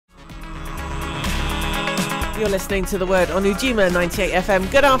You're listening to The Word on Ujima 98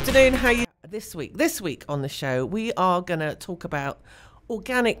 FM. Good afternoon. How are you this week? This week on the show, we are going to talk about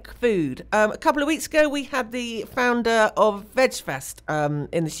organic food. A couple of weeks ago, we had the founder of Veg Fest in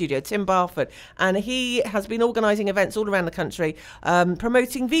the studio, Tim Barford, and he has been organising events all around the country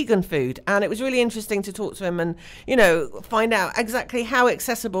promoting vegan food. And it was really interesting to talk to him and, you know, find out exactly how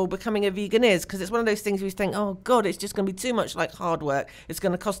accessible becoming a vegan is, because it's one of those things we think, oh God, it's just going to be too much like hard work. It's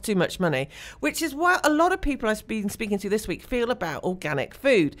going to cost too much money, which is what a lot of people I've been speaking to this week feel about organic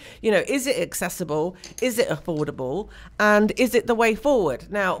food. You know, is it accessible? Is it affordable? And is it the way forward?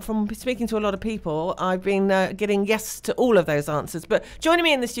 Now, from speaking to a lot of people, I've been getting yes to all of those answers. But joining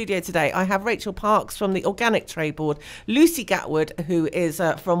me in the studio today, I have Rachel Parks from the Organic Trade Board, Lucy Gatward, who is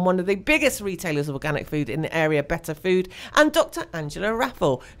from one of the biggest retailers of organic food in the area, Better Food, and Dr. Angela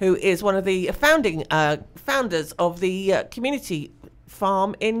Raffle, who is one of the founders of the community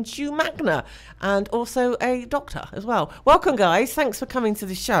farm in Chew Magna, and also a doctor as well. Welcome, guys. Thanks for coming to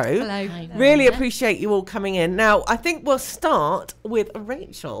the show. Hello. Really appreciate you all coming in. Now, I think we'll start with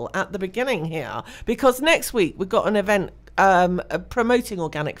Rachel at the beginning here, because next week we've got an event promoting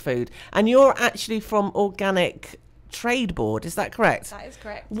organic food, and you're actually from Organic Trade Board, is that correct? That is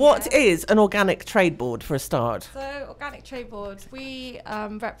correct. What is an Organic Trade Board for a start? So, Organic Trade Board, we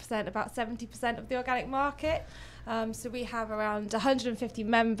represent about 70% of the organic market. So we have around 150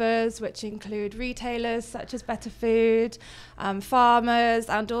 members, which include retailers such as Better Food, farmers,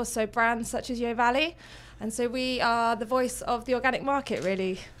 and also brands such as Yo Valley. And so we are the voice of the organic market,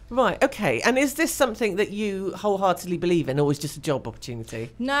 really. Right, okay. And is this something that you wholeheartedly believe in, or is just a job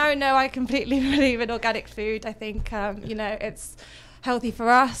opportunity? No, I completely believe in organic food. I think, you know, it's healthy for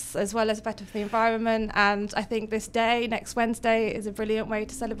us as well as better for the environment, and I think this day, next Wednesday, is a brilliant way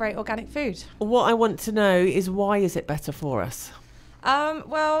to celebrate organic food. What I want to know is, why is it better for us?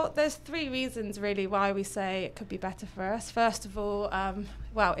 Well, there's three reasons really why we say it could be better for us. First of all,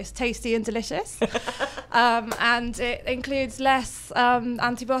 well, it's tasty and delicious, and it includes less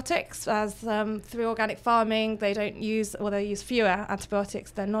antibiotics, as through organic farming they use fewer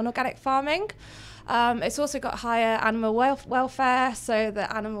antibiotics than non-organic farming. It's also got higher animal welfare, so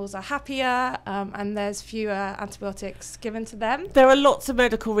the animals are happier, and there's fewer antibiotics given to them. There are lots of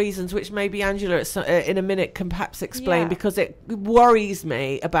medical reasons, which maybe Angela in a minute can perhaps explain, because it worries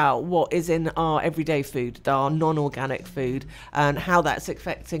me about what is in our everyday food, our non-organic food, and how that's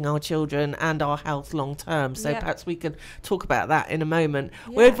affecting our children and our health long term. So perhaps we can talk about that in a moment.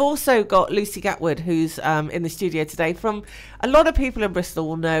 We've also got Lucy Gatward, who's in the studio today. From a lot of people in Bristol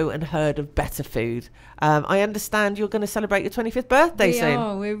will know and heard of Better Food. I understand you're going to celebrate your 25th birthday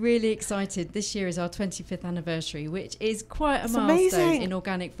soon. We're really excited. This year is our 25th anniversary, which is quite a milestone in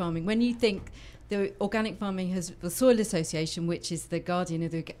organic farming. When you think the organic farming the Soil Association, which is the guardian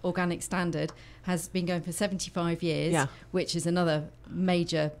of the organic standard, has been going for 75 years, which is another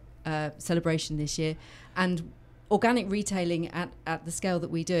major celebration this year. And organic retailing at the scale that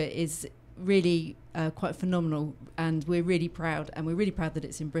we do it is really quite phenomenal, and we're really proud that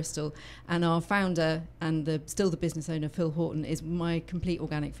it's in Bristol. And our founder and still the business owner, Phil Horton, is my complete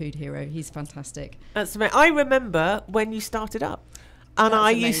organic food hero. He's fantastic. That's amazing. I remember when you started up, and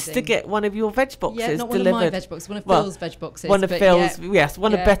I used to get one of your veg boxes delivered. Not one of my veg boxes, one of Phil's veg boxes. One of Phil's,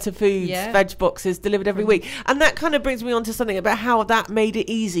 one of Better Food's veg boxes delivered every week. And that kind of brings me on to something about how that made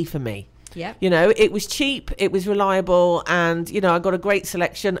it easy for me. Yeah. You know, it was cheap, it was reliable, and, you know, I got a great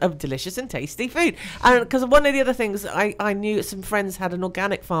selection of delicious and tasty food. And because one of the other things, I knew some friends had an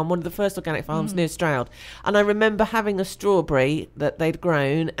organic farm, one of the first organic farms near Stroud. And I remember having a strawberry that they'd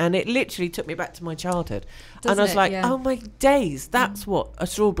grown, and it literally took me back to my childhood. And I was like, oh my days, that's what a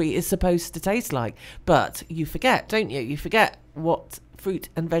strawberry is supposed to taste like. But you forget, don't you? You forget what fruit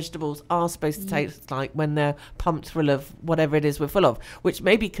and vegetables are supposed to taste like when they're pumped full of whatever it is we're full of, which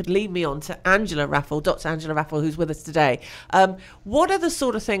maybe could lead me on to Angela Raffle, Dr. Angela Raffle, who's with us today. What are the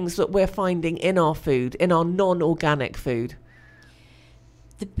sort of things that we're finding in our food, in our non-organic food?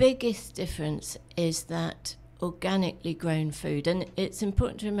 The biggest difference is that organically grown food, and it's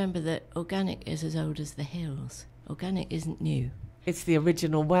important to remember that organic is as old as the hills. Organic isn't new. It's the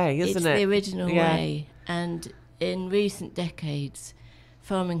original way, isn't it? It's the original way. And in recent decades,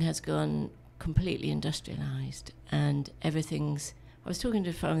 farming has gone completely industrialised, and everything's... I was talking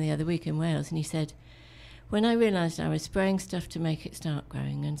to a farmer the other week in Wales, and he said, when I realised I was spraying stuff to make it start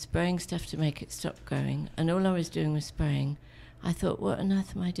growing and spraying stuff to make it stop growing, and all I was doing was spraying, I thought, what on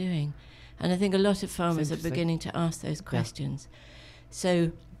earth am I doing? And I think a lot of farmers are beginning to ask those questions.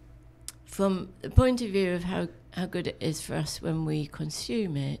 So from the point of view of how good it is for us when we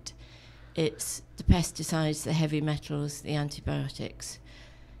consume it, it's the pesticides, the heavy metals, the antibiotics.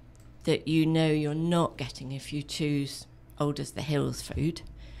 that you know you're not getting if you choose old as the hills food,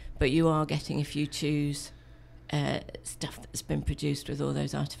 but you are getting if you choose stuff that's been produced with all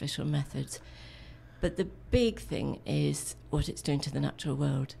those artificial methods. But the big thing is what it's doing to the natural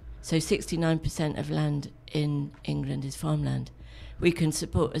world. So 69% of land in England is farmland. We can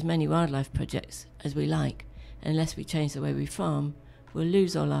support as many wildlife projects as we like. Unless we change the way we farm, we'll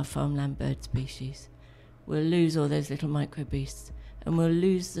lose all our farmland bird species. We'll lose all those little microbeasts, and we'll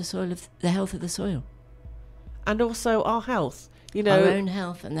lose the health of the soil. And also our health. You know, our own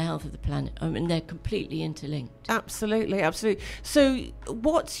health and the health of the planet. I mean, they're completely interlinked. Absolutely, absolutely. So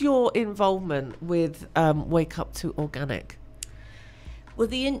what's your involvement with Wake Up to Organic? Well,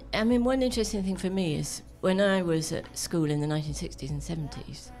 one interesting thing for me is when I was at school in the 1960s and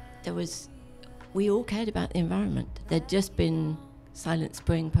 70s, we all cared about the environment. There'd just been Silent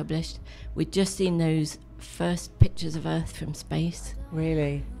Spring published. We'd just seen those first pictures of Earth from space.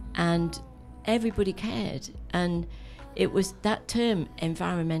 Really? And everybody cared. And it was that term,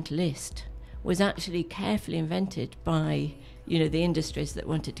 environmentalist, was actually carefully invented by, the industries that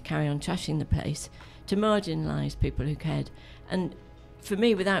wanted to carry on trashing the place to marginalise people who cared. And for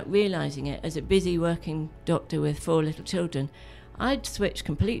me, without realising it, as a busy working doctor with 4 little children, I'd switched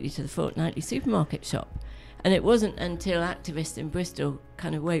completely to the fortnightly supermarket shop. And it wasn't until activists in Bristol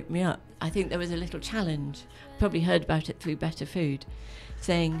kind of woke me up. I think there was a little challenge, probably heard about it through Better Food,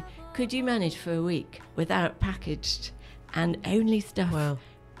 saying, could you manage for a week without packaged and only stuff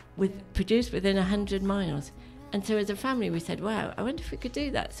produced within 100 miles? And so as a family we said, wow, I wonder if we could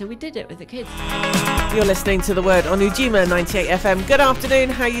do that. So we did it with the kids. You're listening to The Word on Ujima 98 FM. Good afternoon,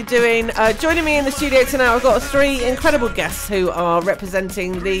 how you doing? Joining me in the studio tonight, I've got 3 incredible guests who are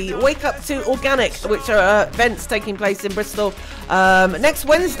representing the Wake Up to Organic, which are events taking place in Bristol next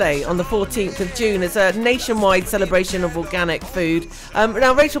Wednesday on the 14th of June as a nationwide celebration of organic food.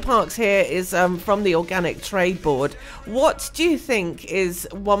 Now, Rachel Parks here is from the Organic Trade Board. What do you think is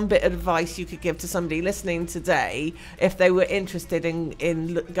one bit of advice you could give to somebody listening today if they were interested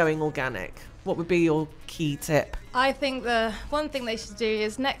in going organic? What would be your key tip? I think the one thing they should do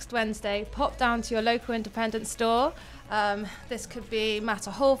is next Wednesday, pop down to your local independent store. This could be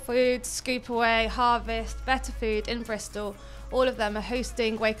Matter Whole Foods, Scoop Away, Harvest, Better Food in Bristol. All of them are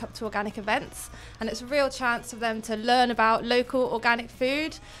hosting Wake Up to Organic events, and it's a real chance for them to learn about local organic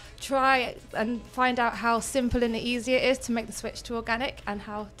food, try and find out how simple and easy it is to make the switch to organic and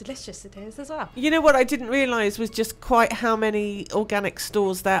how delicious it is as well. You know what I didn't realise was just quite how many organic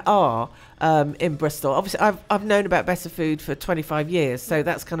stores there are in Bristol. Obviously, I've known about Better Food for 25 years, so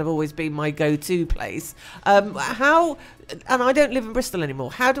that's kind of always been my go-to place. And I don't live in Bristol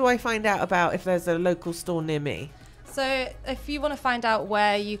anymore. How do I find out about if there's a local store near me? So if you want to find out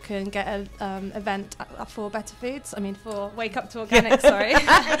where you can get an event for Better Foods, for Wake Up to Organic, sorry,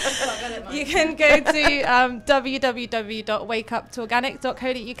 you can go to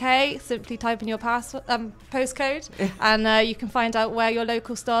www.wakeuptoorganic.co.uk, simply type in your postcode, and you can find out where your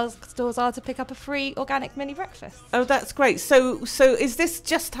local stores are to pick up a free organic mini breakfast. Oh, that's great. So is this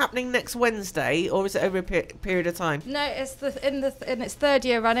just happening next Wednesday, or is it over a period of time? No, it's in its 3rd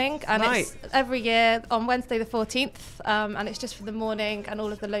year running, and it's every year on Wednesday the 14th. And it's just for the morning, and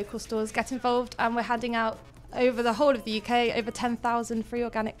all of the local stores get involved, and we're handing out over the whole of the UK over 10,000 free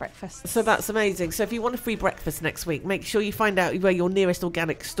organic breakfasts. So that's amazing. So if you want a free breakfast next week, make sure you find out where your nearest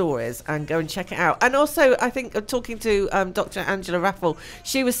organic store is and go and check it out. And also, I think talking to Dr. Angela Raffle,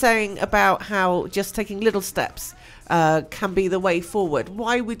 she was saying about how just taking little steps can be the way forward.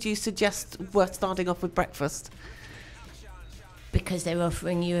 Why would you suggest we're starting off with breakfast? Because they're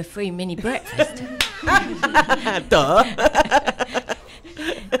offering you a free mini breakfast. Duh.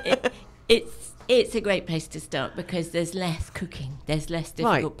 It's a great place to start because there's less cooking, there's less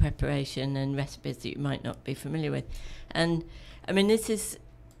difficult preparation and recipes that you might not be familiar with. And it's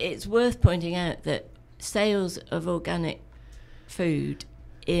worth pointing out that sales of organic food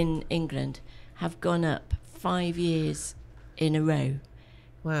in England have gone up 5 years in a row.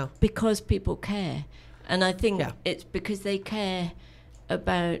 Wow. Because people care. And I think it's because they care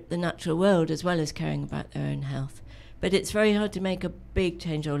about the natural world as well as caring about their own health. But it's very hard to make a big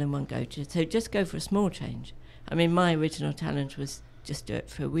change all in one go. So just go for a small change. My original challenge was just do it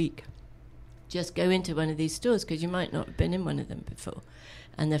for a week. Just go into one of these stores because you might not have been in one of them before.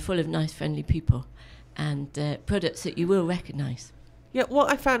 And they're full of nice, friendly people and products that you will recognise. Yeah,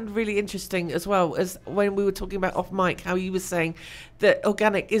 what I found really interesting as well is when we were talking about off mic, how you were saying that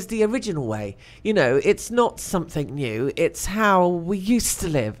organic is the original way. It's not something new. It's how we used to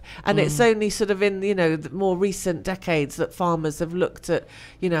live. And it's only sort of in, the more recent decades that farmers have looked at,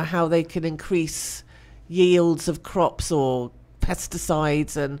 how they can increase yields of crops or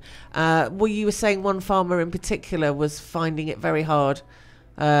pesticides, and well, you were saying one farmer in particular was finding it very hard,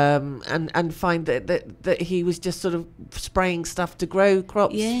 and find that he was just sort of spraying stuff to grow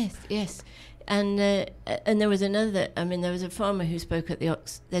crops. Yes. And there was another, there was a farmer who spoke at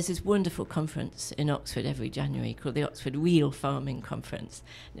there's this wonderful conference in Oxford every January called the Oxford Real Farming Conference.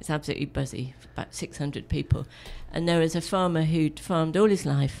 It's absolutely buzzy, about 600 people. And there was a farmer who'd farmed all his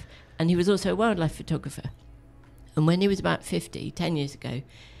life, and he was also a wildlife photographer. And when he was about 50, 10 years ago,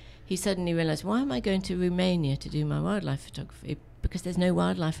 he suddenly realised, why am I going to Romania to do my wildlife photography? Because there's no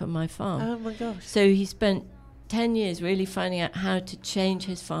wildlife on my farm. Oh my gosh. So he spent 10 years really finding out how to change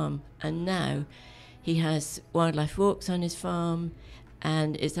his farm, and now he has wildlife walks on his farm,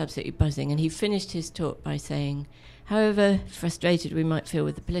 and it's absolutely buzzing. And he finished his talk by saying, however frustrated we might feel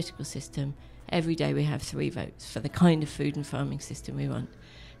with the political system, every day we have 3 votes for the kind of food and farming system we want.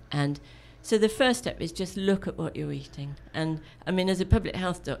 And so the first step is just look at what you're eating. And as a public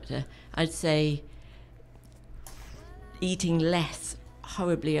health doctor, I'd say eating less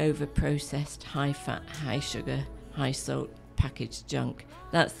horribly over-processed, high-fat, high-sugar, high-salt, packaged junk.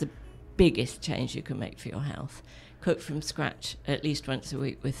 That's the biggest change you can make for your health. Cook from scratch at least once a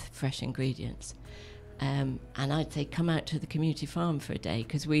week with fresh ingredients. And I'd say come out to the community farm for a day,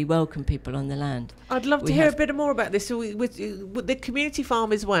 because we welcome people on the land. I'd love to hear a bit more about this. So the community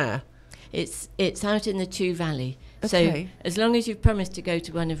farm is where? It's out in the Chew Valley. Okay. So as long as you've promised to go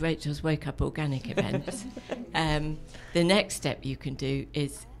to one of Rachel's Wake Up Organic events, the next step you can do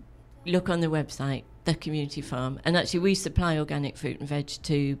is look on the website, the community farm, and actually we supply organic fruit and veg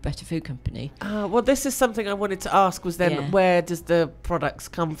to Better Food Company. Well, this is something I wanted to ask, was then where does the products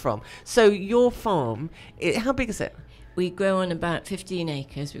come from? So your farm, how big is it? We grow on about 15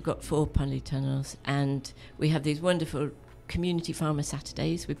 acres. We've got 4 polytunnels, and we have these wonderful community farmer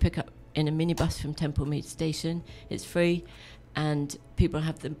Saturdays. We pick up in a minibus from Temple Mead Station. It's free, and people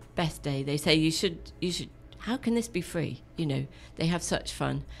have the best day. They say, you should, how can this be free? They have such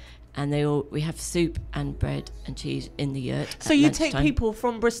fun. And we have soup and bread and cheese in the yurt. So you take people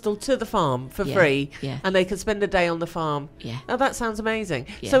from Bristol to the farm for free, and they can spend a day on the farm. Yeah. Oh, that sounds amazing.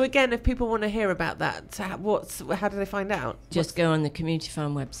 Yeah. So again, if people want to hear about that, how do they find out? Just go on the community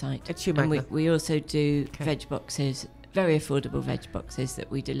farm website. At Chew Magna. And we also do veg boxes, very affordable veg boxes that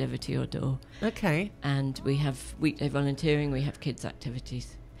we deliver to your door. Okay. And we have weekday volunteering, we have kids'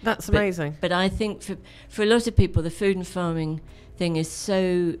 activities. That's amazing. But I think for a lot of people, the food and farming thing is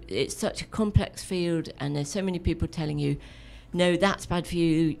it's such a complex field, and there's so many people telling you, no, that's bad for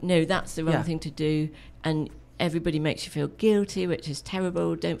you, no, that's the wrong thing to do, and everybody makes you feel guilty, which is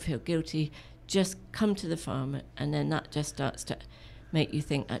terrible. Don't feel guilty, just come to the farm, and then that just starts to make you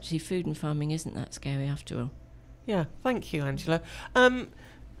think, actually, food and farming isn't that scary after all. Yeah, thank you, Angela.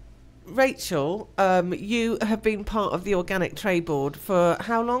 Rachel, you have been part of the Organic Trade Board for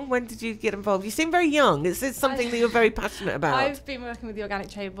how long? When did you get involved? You seem very young. Is this something that you're very passionate about? I've been working with the Organic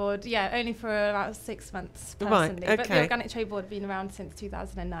Trade Board, only for about 6 months personally. Right, okay. But the Organic Trade Board has been around since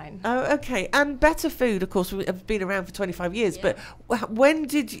 2009. Oh, okay. And Better Food, of course, have been around for 25 years. Yeah. But when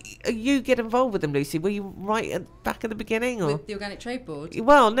did you get involved with them, Lucy? Were you back at the beginning? Or? With the Organic Trade Board?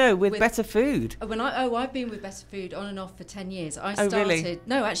 Well, no, with Better Food. I've been with Better Food on and off for 10 years. I started... Really?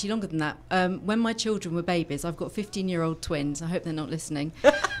 No, actually longer than that. When my children were babies, I've got 15-year-old twins. I hope they're not listening.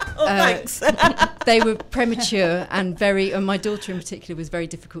 Thanks. They were premature and my daughter in particular was very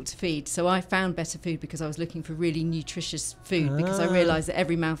difficult to feed. So I found Better Food because I was looking for really nutritious food, because I realised that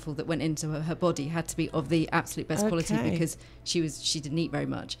every mouthful that went into her body had to be of the absolute best quality, because she didn't eat very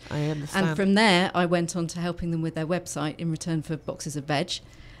much. I understand. And from there, I went on to helping them with their website in return for boxes of veg.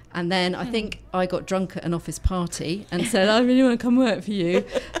 And then I think I got drunk at an office party and said, I really want to come work for you.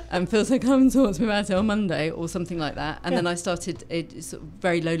 And Phil said, come and talk to me about it on Monday or something like that. And then I started sort of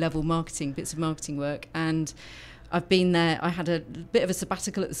very low-level bits of marketing work. And I've been there. I had a bit of a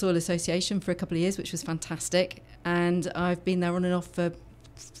sabbatical at the Soil Association for a couple of years, which was fantastic. And I've been there on and off for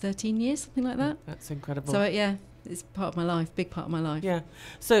 13 years, something like that. That's incredible. So, it's part of my life, big part of my life. Yeah.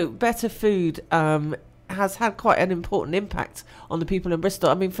 So Better Food... has had quite an important impact on the people in Bristol.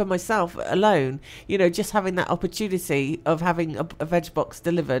 I mean, for myself alone, just having that opportunity of having a veg box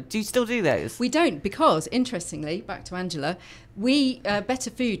delivered. Do you still do those? We don't, because, interestingly, back to Angela, Better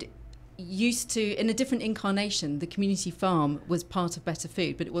Food used to, in a different incarnation, the community farm was part of Better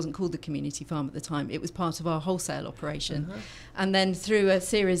Food, but it wasn't called the community farm at the time. It was part of our wholesale operation. And then through a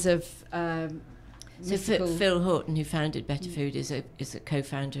series of... Phil Horton, who founded Better Food, is a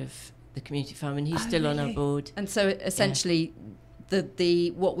co-founder of the community farm, and he's still on our board. And so essentially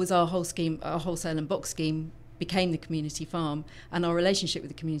the what was our whole scheme, our wholesale and box scheme, became the community farm, and our relationship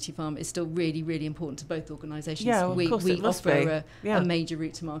with the community farm is still really, really important to both organisations. Yeah, of course we it must offer be. a major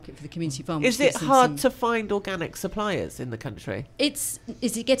route to market for the community farm. Is it hard to find organic suppliers in the country? Is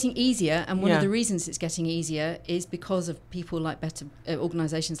it getting easier? And one of the reasons it's getting easier is because of people like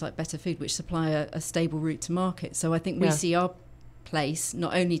organisations like Better Food, which supply a stable route to market. So I think we see our place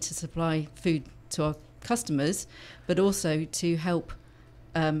not only to supply food to our customers, but also to help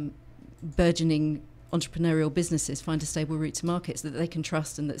burgeoning entrepreneurial businesses find a stable route to market so that they can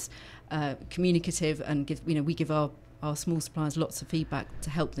trust and that's communicative, and we give our small suppliers lots of feedback to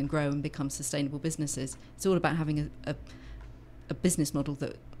help them grow and become sustainable businesses. It's all about having a business model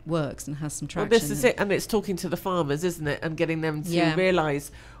that works and has some traction. Well, this is it, and it's talking to the farmers, isn't it, and getting them to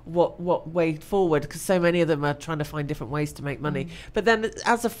realise what way forward, because so many of them are trying to find different ways to make money. But then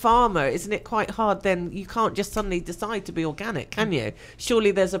as a farmer, isn't it quite hard then? You can't just suddenly decide to be organic, can you?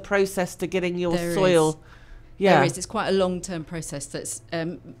 Surely there's a process to getting your soil. There is. It's quite a long-term process. That's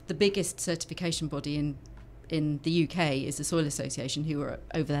the biggest certification body in the UK is the Soil Association, who are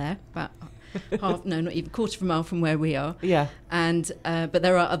over there, about not even quarter of a mile from where we are. Yeah. And but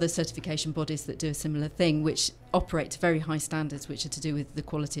there are other certification bodies that do a similar thing, which operate to very high standards, which are to do with the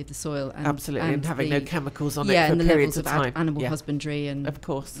quality of the soil and and having no chemicals on it for and the periods levels of time. Animal husbandry and of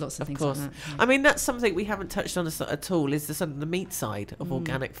course, lots of things like that. Yeah. I mean, that's something we haven't touched on at all. Is the meat side of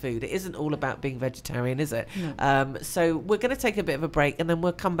organic food? It isn't all about being vegetarian, is it? No. So we're going to take a bit of a break, and then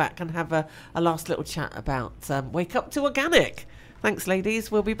we'll come back and have a last little chat about Wake Up to Organic. Thanks,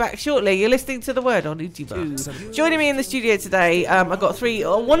 ladies. We'll be back shortly. You're listening to The Word on Ujima. Joining me in the studio today, I've got three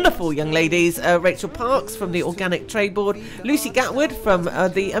wonderful young ladies. Rachel Parks from the Organic Trade Board, Lucy Gatward from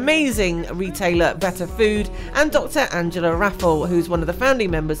the amazing retailer Better Food, and Dr. Angela Raffle, who's one of the founding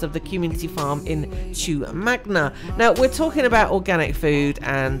members of the community farm in Chew Magna. Now, we're talking about organic food,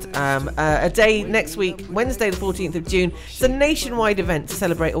 and a day next week, Wednesday the 14th of June, it's a nationwide event to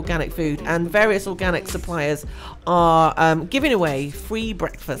celebrate organic food, and various organic suppliers are giving away free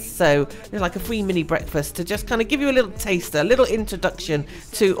breakfast. So it's like a free mini breakfast to just kind of give you a little taster, a little introduction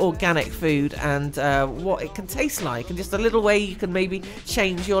to organic food and what it can taste like, and just a little way you can maybe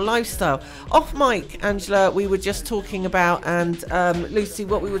change your lifestyle. Off mic, Angela, we were just talking about, and Lucy,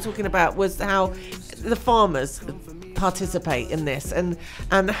 what we were talking about was how the farmers participate in this, and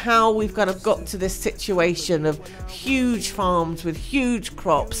how we've kind of got to this situation of huge farms with huge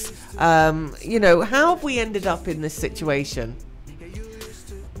crops. How have we ended up in this situation?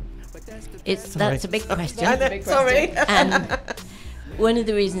 That's a big question. Sorry. And one of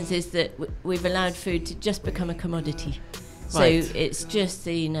the reasons is that we've allowed food to just become a commodity. So it's just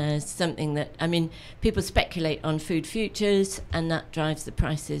seen as something that, people speculate on food futures, and that drives the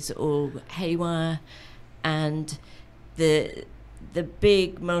prices all haywire. And the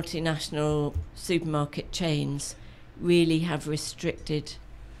big multinational supermarket chains really have restricted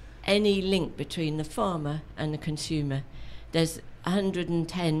any link between the farmer and the consumer. There's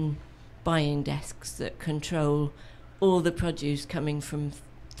 110 buying desks that control all the produce coming from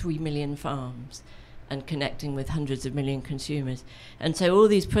 3 million farms and connecting with hundreds of million consumers. And so all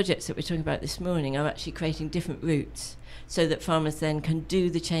these projects that we're talking about this morning are actually creating different routes so that farmers then can do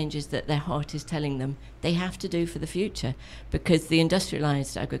the changes that their heart is telling them they have to do for the future, because the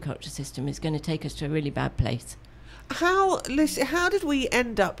industrialised agriculture system is going to take us to a really bad place. How did we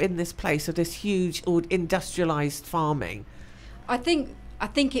end up in this place of this huge industrialised farming? I think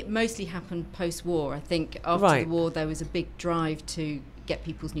it mostly happened post-war. I think after the war there was a big drive to get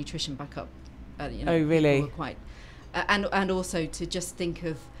people's nutrition back up. Oh, really? Were quite, and also to just think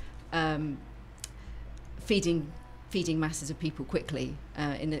of feeding masses of people quickly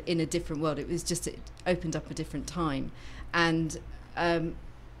in a different world. It opened up a different time, and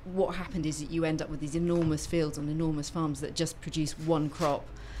what happened is that you end up with these enormous fields on enormous farms that just produce one crop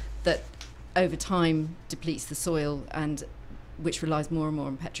that over time depletes the soil, and which relies more and more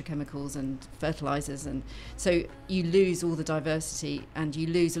on petrochemicals and fertilizers, and so you lose all the diversity and you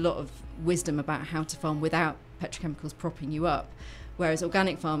lose a lot of wisdom about how to farm without petrochemicals propping you up, whereas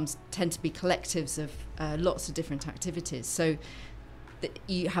organic farms tend to be collectives of lots of different activities, so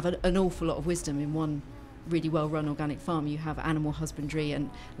you have an awful lot of wisdom in one really well-run organic farm. You have animal husbandry and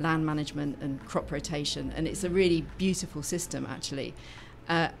land management and crop rotation, and it's a really beautiful system actually.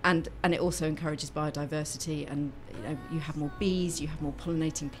 And it also encourages biodiversity, and you have more bees, you have more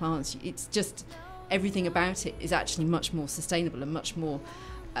pollinating plants. It's just everything about it is actually much more sustainable and much more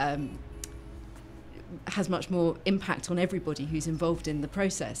has much more impact on everybody who's involved in the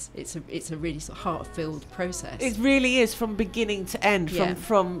process. It's a really sort of heart-filled process. It really is, from beginning to end,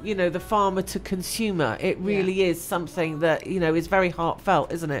 from the farmer to consumer. It really is something that is very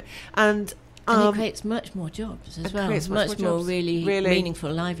heartfelt, isn't it? And And it creates much more jobs as well. Much more really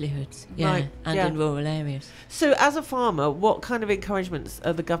meaningful livelihoods. Yeah, and in rural areas. So as a farmer, what kind of encouragements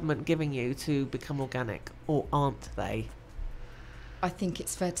are the government giving you to become organic, or aren't they? I think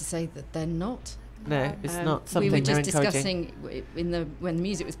it's fair to say that they're not. No, it's not something we were they're just discussing when the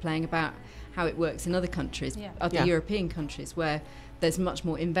music was playing about how it works in other countries, other European countries, where there's much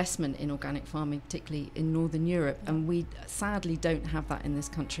more investment in organic farming, particularly in Northern Europe, and we sadly don't have that in this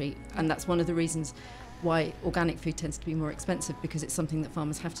country. And that's one of the reasons why organic food tends to be more expensive, because it's something that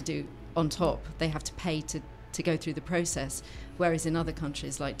farmers have to do on top. They have to pay to go through the process, whereas in other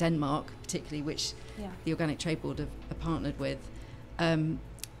countries like Denmark, particularly, which the Organic Trade Board are partnered with,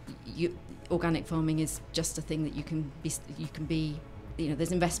 organic farming is just a thing that you can be.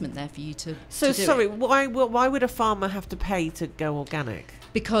 There's investment there for you to. So to sorry, why would a farmer have to pay to go organic?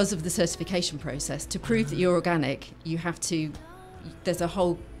 Because of the certification process. To prove that you're organic, you have to. There's a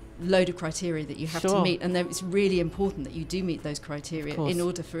whole load of criteria that you have to meet, and it's really important that you do meet those criteria in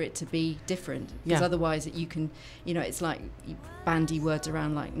order for it to be different. Because otherwise, you can, it's like you bandy words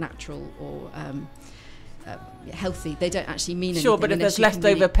around like natural or. Healthy, they don't actually mean anything. Sure, but if there's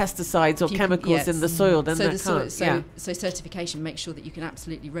leftover pesticides or chemicals in the soil, then So certification makes sure that you can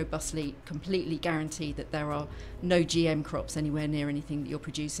absolutely robustly, completely guarantee that there are no GM crops anywhere near anything that you're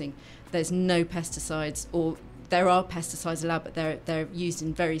producing. There's no pesticides, or there are pesticides allowed, but they're used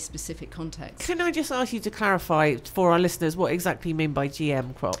in very specific contexts. Can I just ask you to clarify for our listeners what exactly you mean by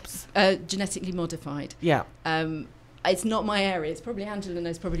GM crops? Genetically modified. Yeah. It's not my area. It's probably Angela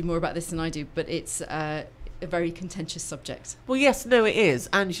knows probably more about this than I do, but it's a very contentious subject. Well, yes, no, it is.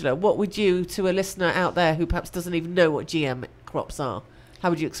 Angela, what would you, to a listener out there who perhaps doesn't even know what GM crops are, how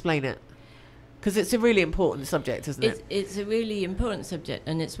would you explain it? Because it's a really important subject, isn't it? It's a really important subject,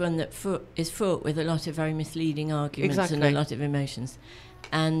 and it's one that is fraught with a lot of very misleading arguments and a lot of emotions.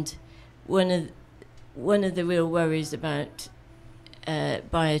 And one of the real worries about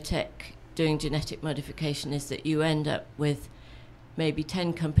biotech doing genetic modification is that you end up with maybe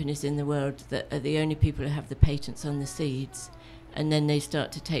 10 companies in the world that are the only people who have the patents on the seeds, and then they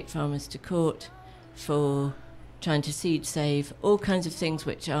start to take farmers to court for trying to seed save, all kinds of things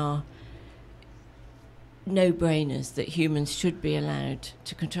which are no-brainers, that humans should be allowed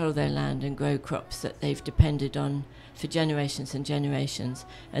to control their land and grow crops that they've depended on for generations and generations,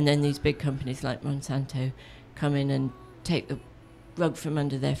 and then these big companies like Monsanto come in and take the rug from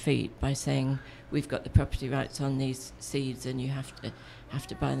under their feet by saying we've got the property rights on these seeds and you have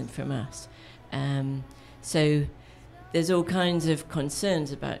to buy them from us. So there's all kinds of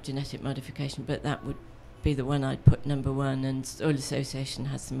concerns about genetic modification, but that would be the one I'd put number one, and Soil Association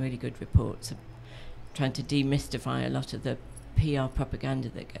has some really good reports of trying to demystify a lot of the PR propaganda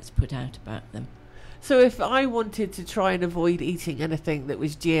that gets put out about them. So if I wanted to try and avoid eating anything that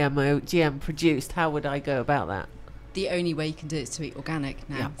was GM produced, how would I go about that? The only way you can do it is to eat organic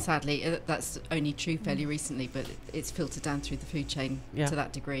now. Sadly, that's only true fairly recently, but it's filtered down through the food chain to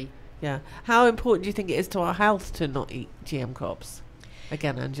that degree. Yeah. How important do you think it is to our health to not eat GM crops?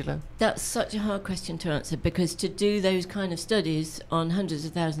 Again, Angela. That's such a hard question to answer, because to do those kind of studies on hundreds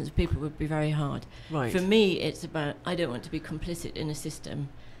of thousands of people would be very hard. Right. For me, it's about, I don't want to be complicit in a system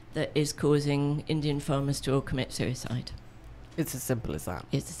that is causing Indian farmers to all commit suicide. It's as simple as that.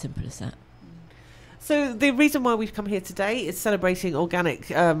 It's as simple as that. So the reason why we've come here today is celebrating organic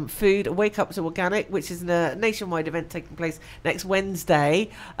food, Wake Up to Organic, which is a nationwide event taking place next Wednesday.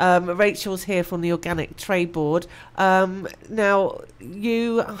 Rachel's here from the Organic Trade Board. Now,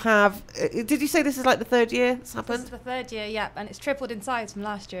 you have... did you say this is like the third year it's happened? This is the third year, yeah, and it's tripled in size from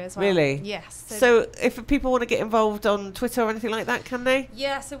last year as well. Really? Yes. So if people want to get involved on Twitter or anything like that, can they?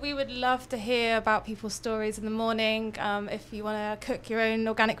 Yeah, so we would love to hear about people's stories in the morning. If you want to cook your own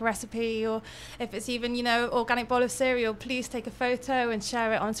organic recipe, or if it's even, organic bowl of cereal, please take a photo and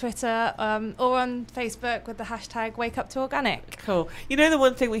share it on Twitter or on Facebook with the hashtag Wake Up to Organic. Cool. The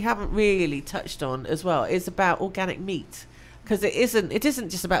one thing we haven't really touched on as well is about organic meat, because it isn't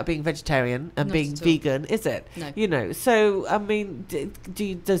just about being vegetarian and being vegan, is it? No. So I mean,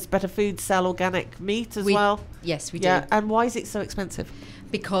 does Better Food sell organic meat as well? Yes, we do. Yeah, and why is it so expensive?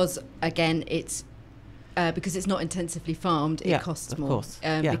 Because again, it's because it's not intensively farmed, it costs more.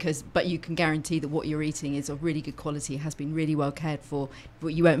 Of course. But you can guarantee that what you're eating is of really good quality, has been really well cared for. But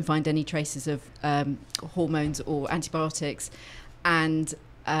you won't find any traces of hormones or antibiotics, and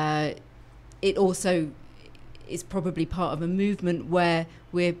it also is probably part of a movement where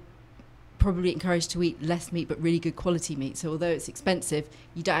we're probably encouraged to eat less meat but really good quality meat. So although it's expensive,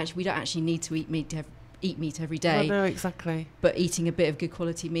 we don't actually need to eat meat every day. No, exactly. But eating a bit of good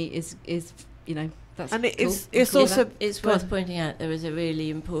quality meat is that's and cool. it's also it's worth pointing out there was a really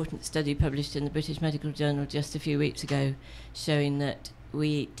important study published in the British Medical Journal just a few weeks ago showing that we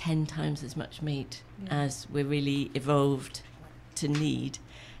eat 10 times as much meat as we're really evolved to need,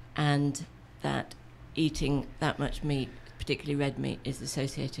 and that eating that much meat, particularly red meat, is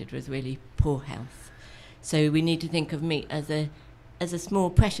associated with really poor health. So we need to think of meat as a small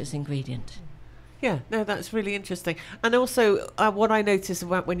precious ingredient. Yeah, no, that's really interesting. And also, what I notice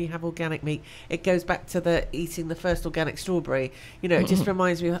about when you have organic meat, it goes back to eating the first organic strawberry. It just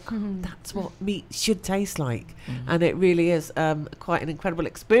reminds me, that's what meat should taste like. And it really is quite an incredible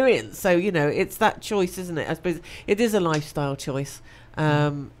experience. So, it's that choice, isn't it? I suppose it is a lifestyle choice.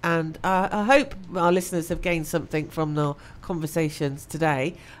 And I hope our listeners have gained something from the conversations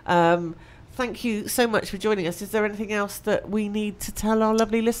today. Thank you so much for joining us. Is there anything else that we need to tell our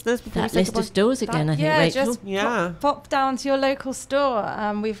lovely listeners before that we list of stores again? I think, Rachel. Just pop down to your local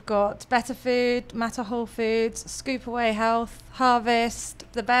store. We've got Better Food, Matter Whole Foods, Scoop Away Health, Harvest,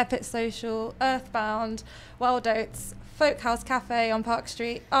 the Bear Pit Social, Earthbound, Wild Oats, Folk House Cafe on Park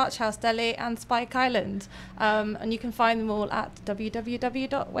Street, Arch House Deli and Spike Island. And you can find them all at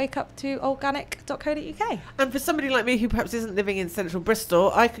www.wakeuptoorganic.co.uk. And for somebody like me who perhaps isn't living in central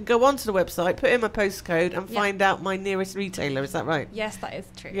Bristol, I can go onto the website, put in my postcode and find out my nearest retailer. Is that right? Yes, that is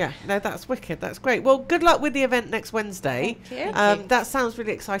true. Yeah, no, that's wicked. That's great. Well, good luck with the event next Wednesday. Thank you. That sounds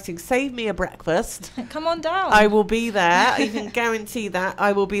really exciting. Save me a breakfast. Come on down. I will be there. You can guarantee that.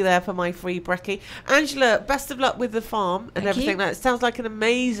 I will be there for my free brekkie. Angela, best of luck with the farm and everything. That sounds like an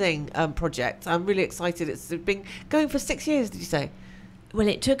amazing project. I'm really excited. It's been going for 6 years, did you say? Well,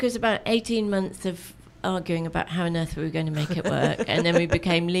 it took us about 18 months of arguing about how on earth we were going to make it work, and then we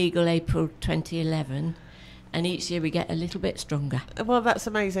became legal April 2011, and each year we get a little bit stronger. Well, that's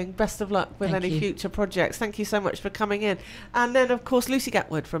amazing. Best of luck with any future projects. Thank you so much for coming in. And then, of course, Lucy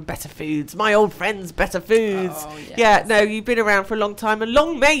Gatward from Better Foods, my old friends, Better Foods. Oh, yes. Yeah, no, you've been around for a long time, and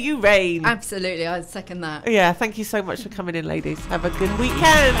long may you reign. Absolutely, I second that. Yeah, thank you so much for coming in, ladies. Have a good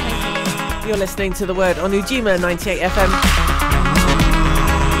weekend. You're listening to The Word on Ujima 98 FM.